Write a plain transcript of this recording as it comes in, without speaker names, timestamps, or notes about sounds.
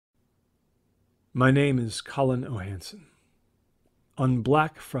My name is Colin Ohanson. On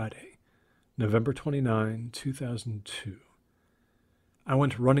Black Friday, November 29, 2002, I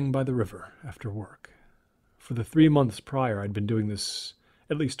went running by the river after work. For the 3 months prior, I'd been doing this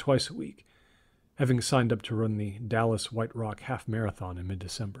at least twice a week, having signed up to run the Dallas White Rock Half Marathon in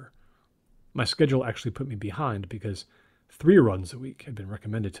mid-December. My schedule actually put me behind because 3 runs a week had been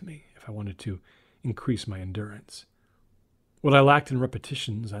recommended to me if I wanted to increase my endurance. What I lacked in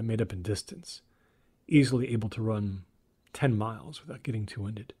repetitions, I made up in distance, easily able to run 10 miles without getting too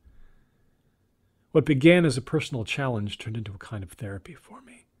winded. What began as a personal challenge turned into a kind of therapy for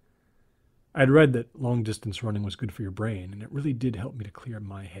me. I'd read that long-distance running was good for your brain, and it really did help me to clear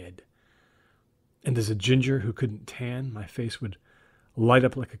my head. And as a ginger who couldn't tan, my face would light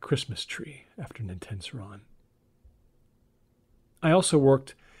up like a Christmas tree after an intense run. I also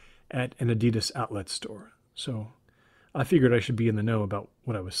worked at an Adidas outlet store, so I figured I should be in the know about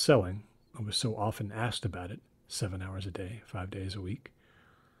what I was selling. I was so often asked about it, 7 hours a day, 5 days a week.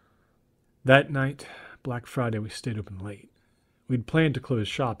 That night, Black Friday, we stayed open late. We'd planned to close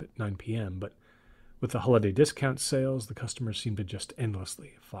shop at 9 p.m., but with the holiday discount sales, the customers seemed to just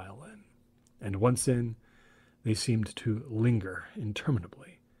endlessly file in. And once in, they seemed to linger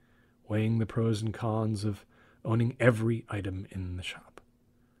interminably, weighing the pros and cons of owning every item in the shop.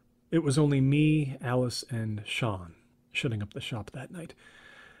 It was only me, Alice, and Sean shutting up the shop that night,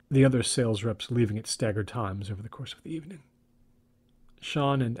 the other sales reps leaving at staggered times over the course of the evening.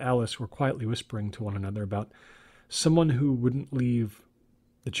 Sean and Alice were quietly whispering to one another about someone who wouldn't leave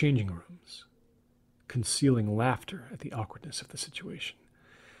the changing rooms, concealing laughter at the awkwardness of the situation.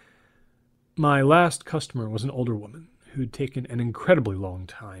 My last customer was an older woman who'd taken an incredibly long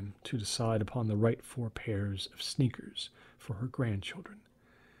time to decide upon the right 4 pairs of sneakers for her grandchildren.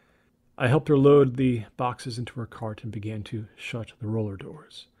 I helped her load the boxes into her cart and began to shut the roller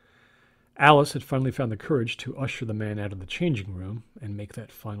doors. Alice had finally found the courage to usher the man out of the changing room and make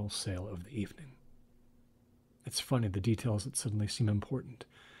that final sale of the evening. It's funny, the details that suddenly seem important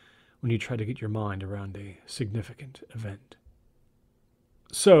when you try to get your mind around a significant event.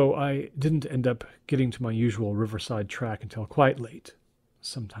 So I didn't end up getting to my usual riverside track until quite late,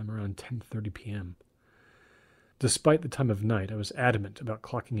 sometime around 10:30 p.m. Despite the time of night, I was adamant about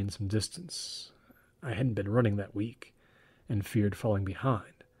clocking in some distance. I hadn't been running that week and feared falling behind.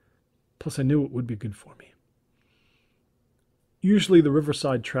 Plus, I knew it would be good for me. Usually, the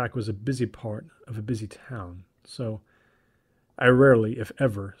riverside track was a busy part of a busy town, so I rarely, if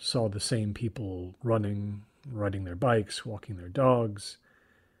ever, saw the same people running, riding their bikes, walking their dogs,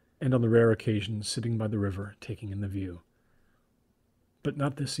 and on the rare occasions sitting by the river taking in the view. But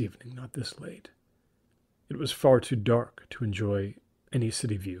not this evening, not this late. It was far too dark to enjoy any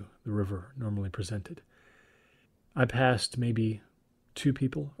city view the river normally presented. I passed maybe 2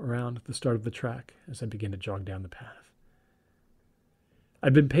 people around at the start of the track as I began to jog down the path.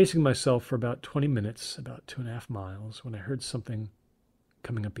 I'd been pacing myself for about 20 minutes, about 2.5 miles, when I heard something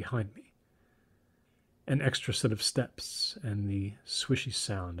coming up behind me. An extra set of steps and the swishy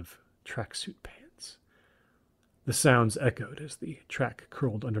sound of tracksuit pants. The sounds echoed as the track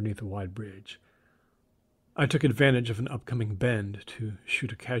curled underneath a wide bridge. I took advantage of an upcoming bend to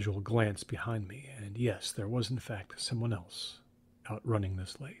shoot a casual glance behind me, and yes, there was in fact someone else out running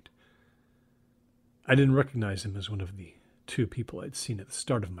this late. I didn't recognize him as one of the 2 people I'd seen at the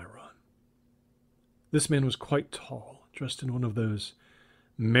start of my run. This man was quite tall, dressed in one of those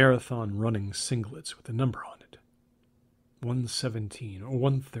marathon running singlets with a number on it. 117 or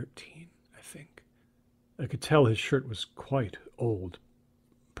 113, I think. I could tell his shirt was quite old,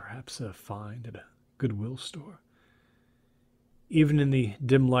 perhaps a find at a Goodwill store. Even in the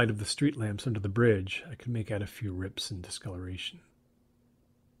dim light of the street lamps under the bridge, I could make out a few rips and discoloration.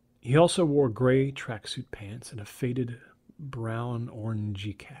 He also wore gray tracksuit pants and a faded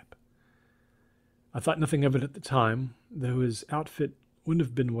brown-orangey cap. I thought nothing of it at the time, though his outfit wouldn't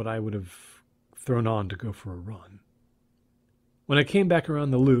have been what I would have thrown on to go for a run. When I came back around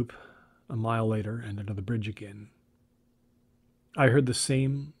the loop, a mile later and under the bridge again, I heard the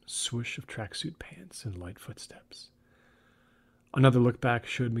same swoosh of tracksuit pants and light footsteps. Another look back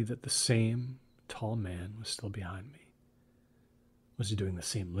showed me that the same tall man was still behind me. Was he doing the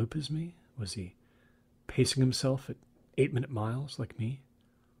same loop as me? Was he pacing himself at 8-minute miles like me?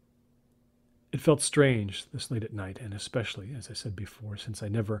 It felt strange this late at night, and especially, as I said before, since I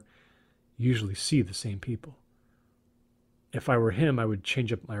never usually see the same people. If I were him, I would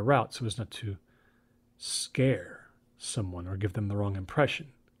change up my route so as not to scare someone or give them the wrong impression,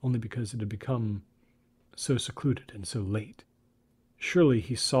 only because it had become so secluded and so late. Surely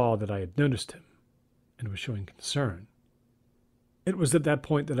he saw that I had noticed him and was showing concern. It was at that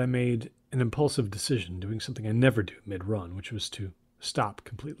point that I made an impulsive decision, doing something I never do mid-run, which was to stop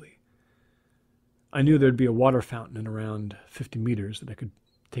completely. I knew there'd be a water fountain in around 50 meters that I could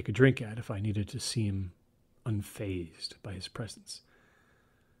take a drink at if I needed to seem unfazed by his presence.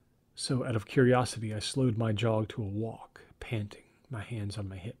 So out of curiosity, I slowed my jog to a walk, panting, my hands on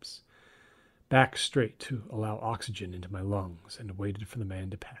my hips, back straight to allow oxygen into my lungs, and waited for the man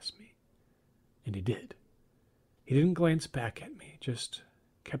to pass me. And he did. He didn't glance back at me, just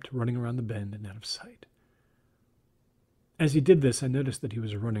kept running around the bend and out of sight. As he did this, I noticed that he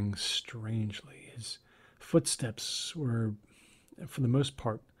was running strangely. His footsteps were, for the most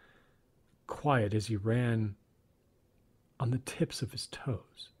part, quiet as he ran on the tips of his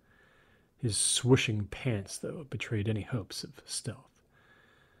toes. His swooshing pants, though, betrayed any hopes of stealth.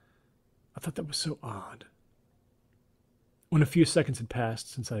 I thought that was so odd. When a few seconds had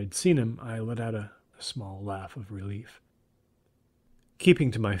passed since I had seen him, I let out a small laugh of relief.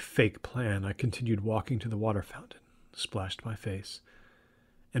 Keeping to my fake plan, I continued walking to the water fountain, splashed my face,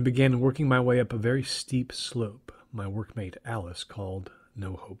 and began working my way up a very steep slope my workmate Alice called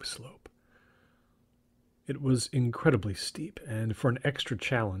No Hope Slope. It was incredibly steep, and for an extra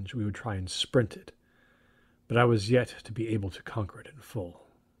challenge we would try and sprint it, but I was yet to be able to conquer it in full.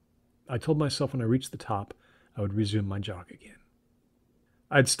 I told myself when I reached the top, I would resume my jog again.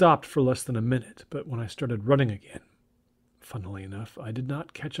 I'd stopped for less than a minute, but when I started running again, funnily enough, I did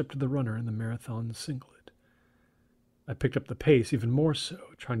not catch up to the runner in the marathon singlet. I picked up the pace even more so,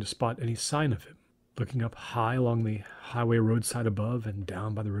 trying to spot any sign of him, looking up high along the highway roadside above and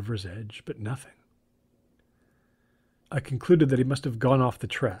down by the river's edge, but nothing. I concluded that he must have gone off the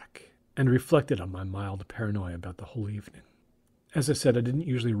track, and reflected on my mild paranoia about the whole evening. As I said, I didn't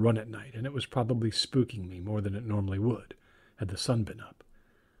usually run at night, and it was probably spooking me more than it normally would, had the sun been up.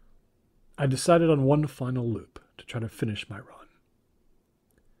 I decided on one final loop to try to finish my run.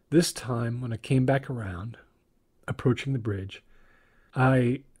 This time, when I came back around, approaching the bridge,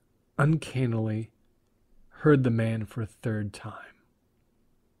 I uncannily heard the man for a third time.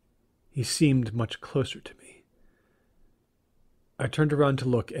 He seemed much closer to me. I turned around to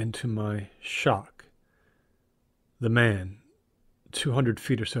look, and to my shock, the man, 200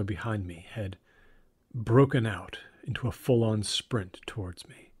 feet or so behind me, had broken out into a full-on sprint towards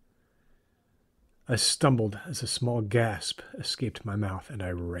me. I stumbled as a small gasp escaped my mouth, and I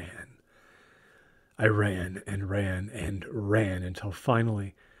ran. I ran and ran and ran until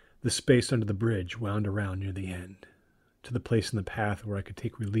finally the space under the bridge wound around near the end, to the place in the path where I could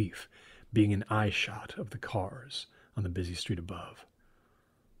take relief, being an eye shot of the cars on the busy street above.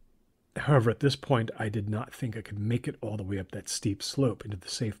 However, at this point, I did not think I could make it all the way up that steep slope into the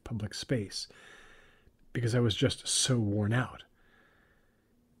safe public space, because I was just so worn out.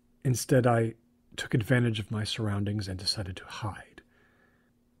 Instead, I took advantage of my surroundings and decided to hide.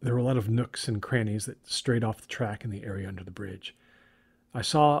 There were a lot of nooks and crannies that strayed off the track in the area under the bridge. I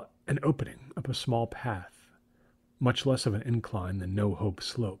saw an opening up a small path, much less of an incline than No Hope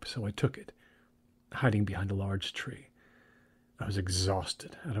Slope, so I took it, hiding behind a large tree. I was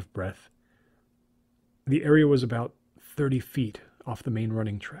exhausted, out of breath. The area was about 30 feet off the main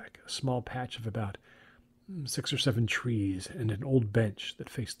running track, a small patch of about 6 or 7 trees and an old bench that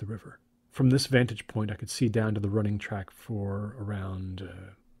faced the river. From this vantage point, I could see down to the running track for around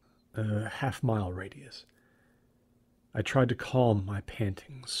a half-mile radius. I tried to calm my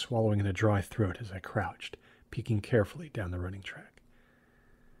panting, swallowing in a dry throat as I crouched, peeking carefully down the running track.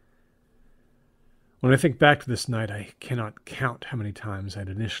 When I think back to this night, I cannot count how many times I'd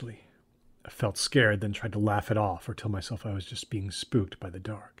initially felt scared, then tried to laugh it off or tell myself I was just being spooked by the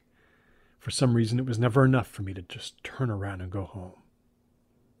dark. For some reason, it was never enough for me to just turn around and go home.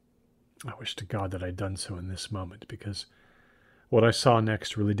 I wish to God that I'd done so in this moment, because what I saw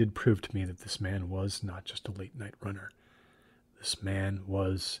next really did prove to me that this man was not just a late-night runner. This man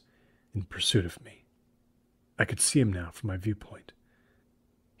was in pursuit of me. I could see him now from my viewpoint.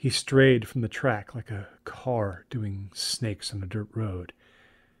 He strayed from the track like a car doing snakes on a dirt road.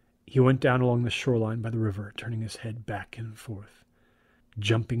 He went down along the shoreline by the river, turning his head back and forth,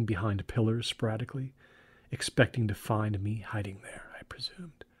 jumping behind pillars sporadically, expecting to find me hiding there, I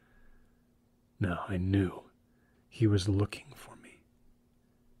presumed. No, I knew he was looking for me.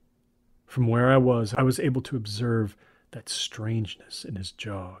 From where I was able to observe that strangeness in his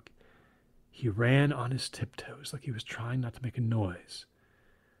jog. He ran on his tiptoes like he was trying not to make a noise,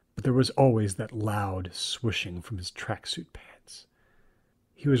 but there was always that loud swishing from his tracksuit pants.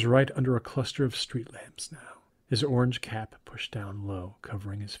 He was right under a cluster of street lamps now, his orange cap pushed down low,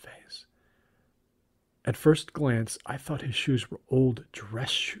 covering his face. At first glance, I thought his shoes were old dress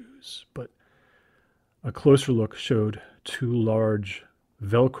shoes, but a closer look showed two large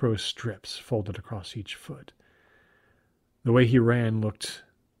Velcro strips folded across each foot. The way he ran looked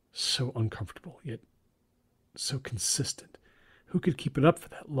so uncomfortable, yet so consistent. Who could keep it up for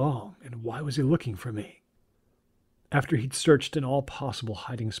that long, and why was he looking for me? After he'd searched in all possible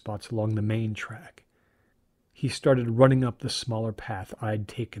hiding spots along the main track, he started running up the smaller path I'd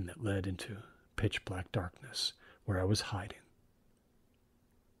taken that led into pitch-black darkness, where I was hiding.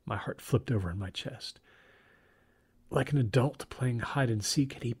 My heart flipped over in my chest. Like an adult playing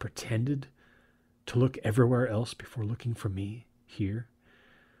hide-and-seek, had he pretended to look everywhere else before looking for me here?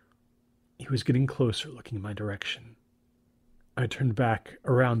 He was getting closer, looking in my direction. I turned back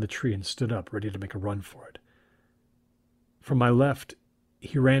around the tree and stood up, ready to make a run for it. From my left,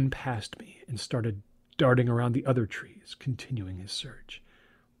 he ran past me and started darting around the other trees, continuing his search.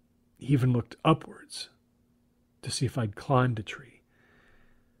 He even looked upwards to see if I'd climbed a tree.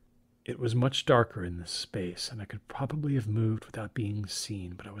 It was much darker in this space, and I could probably have moved without being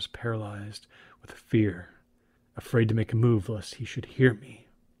seen, but I was paralyzed with fear, afraid to make a move lest he should hear me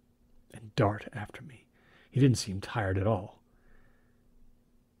and dart after me. He didn't seem tired at all.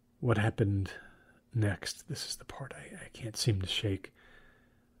 What happened next? This is the part I can't seem to shake.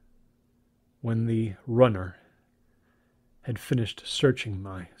 When the runner had finished searching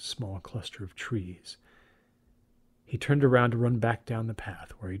my small cluster of trees, he turned around to run back down the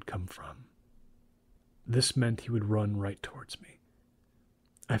path where he'd come from. This meant he would run right towards me.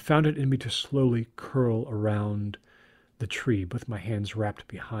 I found it in me to slowly curl around the tree, with my hands wrapped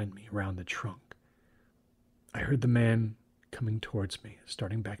behind me around the trunk. I heard the man coming towards me,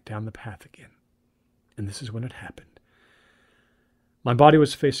 starting back down the path again. And this is when it happened. My body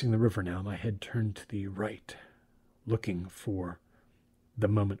was facing the river now, my head turned to the right, looking for the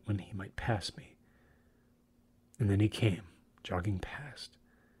moment when he might pass me. And then he came, jogging past.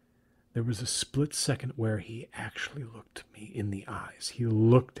 There was a split second where he actually looked me in the eyes. He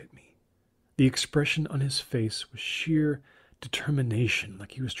looked at me. The expression on his face was sheer determination,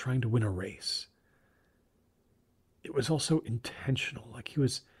 like he was trying to win a race. It was also intentional, like he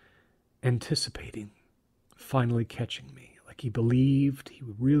was anticipating finally catching me, like he believed he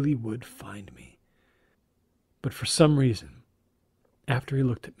really would find me. But for some reason, after he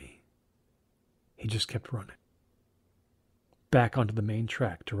looked at me, he just kept running. Back onto the main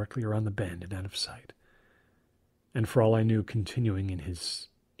track, directly around the bend and out of sight. And for all I knew, continuing in his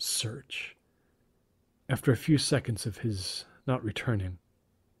search. After a few seconds of his not returning,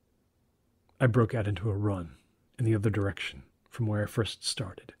 I broke out into a run in the other direction from where I first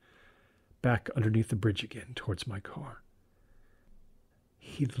started, back underneath the bridge again towards my car.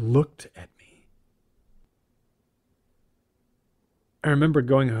 He looked at me. I remember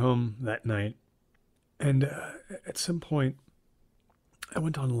going home that night, and at some point, I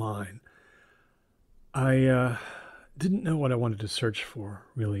went online. I didn't know what I wanted to search for,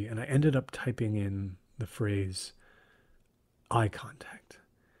 really, and I ended up typing in the phrase eye contact.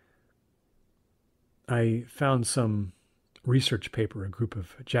 I found some research paper a group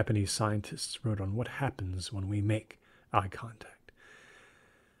of Japanese scientists wrote on what happens when we make eye contact.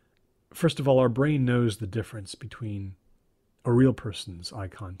 First of all, our brain knows the difference between a real person's eye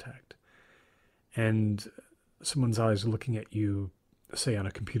contact and someone's eyes looking at you, say, on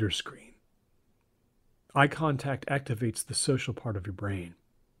a computer screen. Eye contact activates the social part of your brain.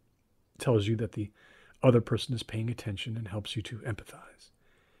 It tells you that the other person is paying attention and helps you to empathize.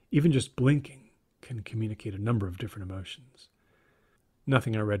 Even just blinking can communicate a number of different emotions.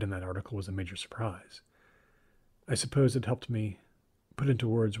 Nothing I read in that article was a major surprise. I suppose it helped me put into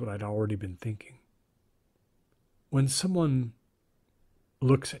words what I'd already been thinking. When someone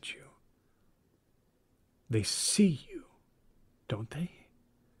looks at you, they see you, don't they?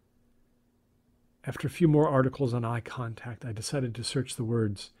 After a few more articles on eye contact, I decided to search the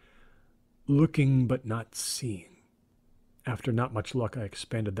words looking but not seeing. After not much luck, I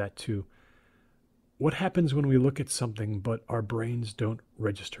expanded that to what happens when we look at something but our brains don't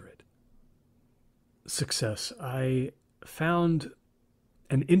register it. Success. I found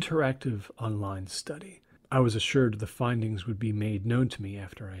an interactive online study. I was assured the findings would be made known to me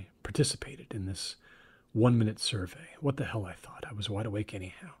after I participated in this 1-minute survey. What the hell, I thought. I was wide awake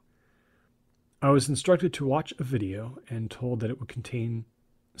anyhow. I was instructed to watch a video and told that it would contain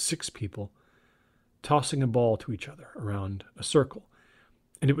 6 people tossing a ball to each other around a circle,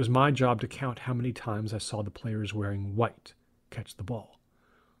 and it was my job to count how many times I saw the players wearing white catch the ball.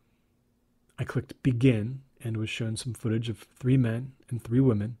 I clicked begin and was shown some footage of 3 men and 3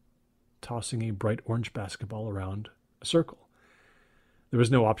 women tossing a bright orange basketball around a circle. There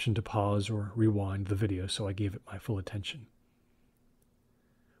was no option to pause or rewind the video, so I gave it my full attention.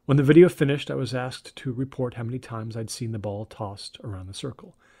 When the video finished, I was asked to report how many times I'd seen the ball tossed around the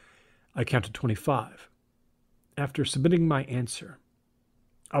circle. I counted 25. After submitting my answer,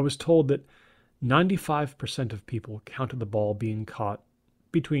 I was told that 95% of people counted the ball being caught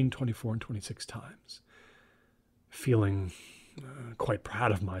between 24 and 26 times. Feeling quite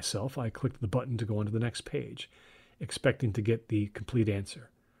proud of myself, I clicked the button to go on to the next page, expecting to get the complete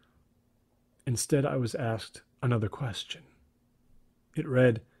answer. Instead, I was asked another question. It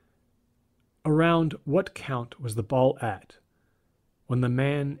read, "Around what count was the ball at when the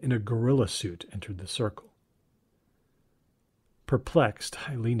man in a gorilla suit entered the circle?" Perplexed,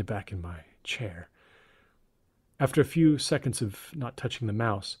 I leaned back in my chair. After a few seconds of not touching the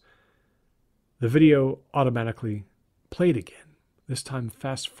mouse, the video automatically played again, this time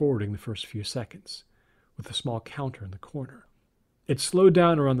fast-forwarding the first few seconds, with a small counter in the corner. It slowed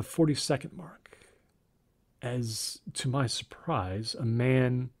down around the 40-second mark, as, to my surprise, a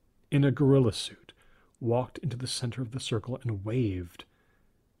man in a gorilla suit walked into the center of the circle and waved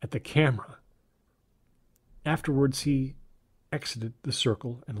at the camera. Afterwards, he exited the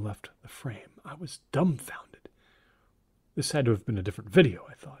circle and left the frame. I was dumbfounded. This had to have been a different video,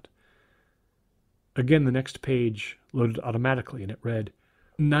 I thought. Again, the next page loaded automatically, and it read,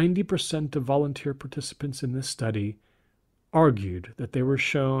 90% of volunteer participants in this study argued that they were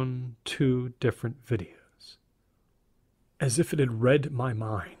shown 2 different videos. As if it had read my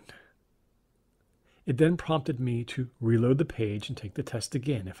mind. It then prompted me to reload the page and take the test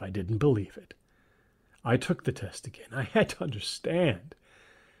again if I didn't believe it. I took the test again. I had to understand.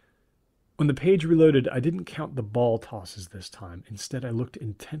 When the page reloaded, I didn't count the ball tosses this time. Instead, I looked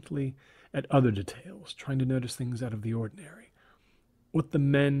intently at other details, trying to notice things out of the ordinary. What the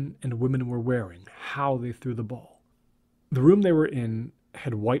men and women were wearing, how they threw the ball. The room they were in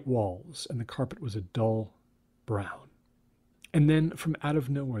had white walls, and the carpet was a dull brown. And then, from out of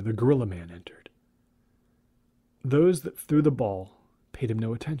nowhere, the gorilla man entered. Those that threw the ball paid him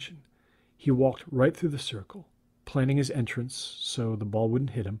no attention. He walked right through the circle, planning his entrance so the ball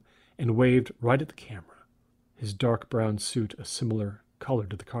wouldn't hit him, and waved right at the camera, his dark brown suit a similar color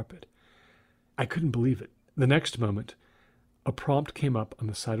to the carpet. I couldn't believe it. The next moment, a prompt came up on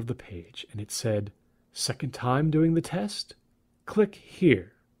the side of the page, and it said, "Second time doing the test? Click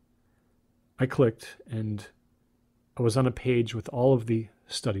here." I clicked, and I was on a page with all of the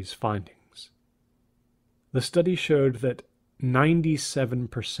study's findings. The study showed that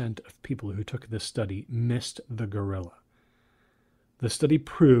 97% of people who took this study missed the gorilla. The study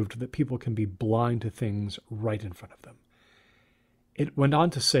proved that people can be blind to things right in front of them. It went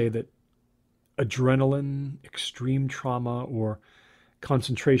on to say that adrenaline, extreme trauma, or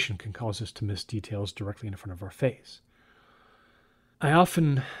concentration can cause us to miss details directly in front of our face. I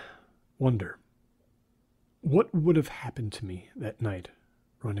often wonder, what would have happened to me that night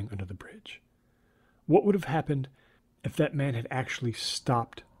running under the bridge? What would have happened if that man had actually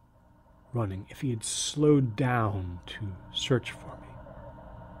stopped running, if he had slowed down to search for me?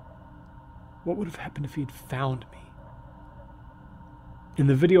 What would have happened if he had found me? In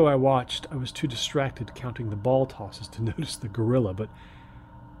the video I watched, I was too distracted counting the ball tosses to notice the gorilla, but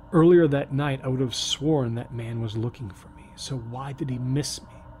earlier that night I would have sworn that man was looking for me. So why did he miss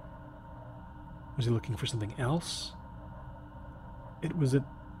me? Was he looking for something else? It was at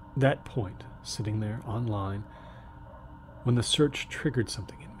that point, sitting there online, when the search triggered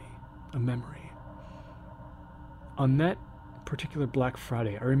something in me, a memory. On that particular Black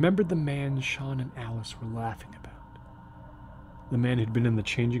Friday, I remembered the man Sean and Alice were laughing about. The man who'd been in the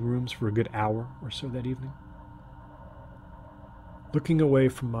changing rooms for a good hour or so that evening. Looking away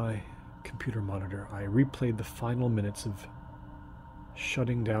from my computer monitor, I replayed the final minutes of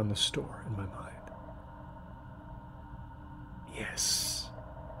shutting down the store in my mind. Yes.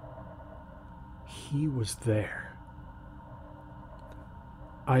 He was there.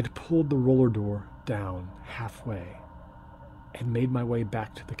 I'd pulled the roller door down halfway and made my way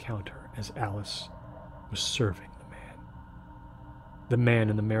back to the counter as Alice was serving the man. The man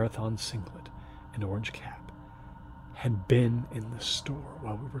in the marathon singlet and orange cap had been in the store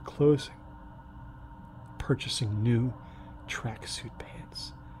while we were closing, purchasing new tracksuit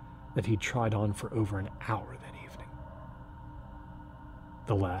pants that he'd tried on for over an hour that evening.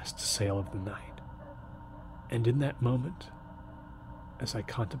 The last sale of the night. And in that moment, as I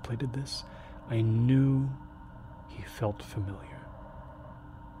contemplated this, I knew he felt familiar.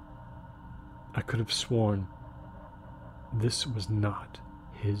 I could have sworn this was not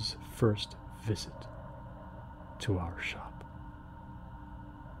his first visit to our shop.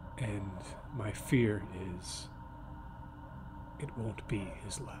 And my fear is it won't be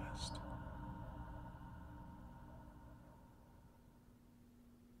his last.